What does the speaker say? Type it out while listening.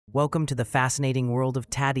Welcome to the fascinating world of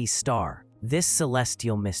Tabby's star. This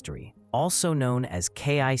celestial mystery, also known as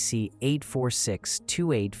KIC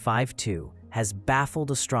 8462852, has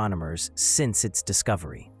baffled astronomers since its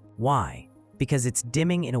discovery. Why? Because it's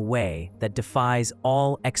dimming in a way that defies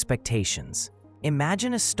all expectations.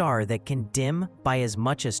 Imagine a star that can dim by as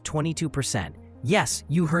much as 22%. Yes,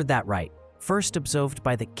 you heard that right. First observed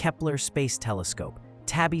by the Kepler Space Telescope,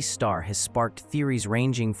 Tabby's star has sparked theories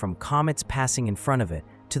ranging from comets passing in front of it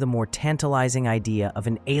to the more tantalizing idea of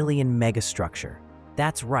an alien megastructure.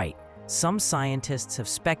 That's right, some scientists have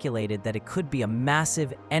speculated that it could be a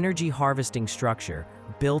massive energy-harvesting structure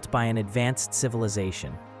built by an advanced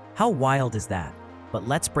civilization. How wild is that? But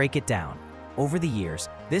let's break it down. Over the years,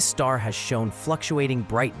 this star has shown fluctuating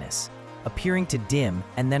brightness, appearing to dim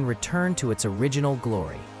and then return to its original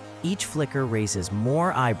glory. Each flicker raises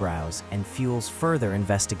more eyebrows and fuels further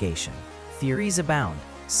investigation. Theories abound.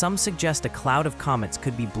 Some suggest a cloud of comets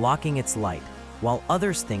could be blocking its light, while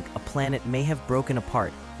others think a planet may have broken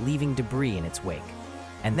apart, leaving debris in its wake.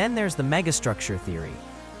 And then there's the megastructure theory.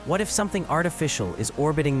 What if something artificial is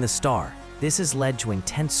orbiting the star? This has led to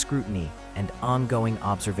intense scrutiny and ongoing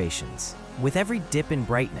observations. With every dip in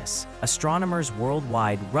brightness, astronomers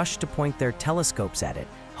worldwide rush to point their telescopes at it,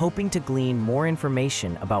 hoping to glean more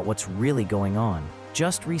information about what's really going on.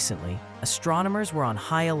 Just recently, astronomers were on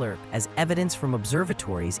high alert as evidence from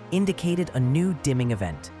observatories indicated a new dimming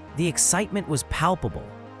event. The excitement was palpable.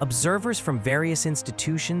 Observers from various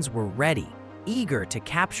institutions were ready, eager to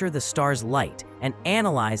capture the star's light and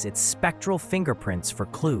analyze its spectral fingerprints for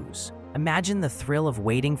clues. Imagine the thrill of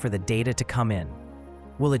waiting for the data to come in.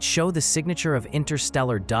 Will it show the signature of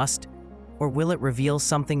interstellar dust, or will it reveal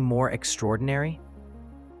something more extraordinary?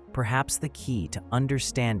 Perhaps the key to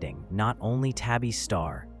understanding not only Tabby's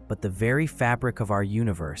star, but the very fabric of our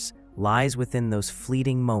universe lies within those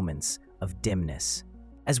fleeting moments of dimness.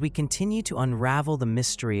 As we continue to unravel the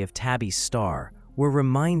mystery of Tabby's star, we're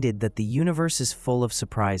reminded that the universe is full of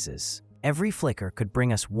surprises. Every flicker could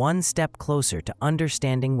bring us one step closer to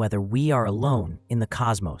understanding whether we are alone in the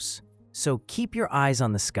cosmos. So keep your eyes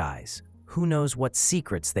on the skies. Who knows what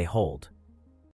secrets they hold?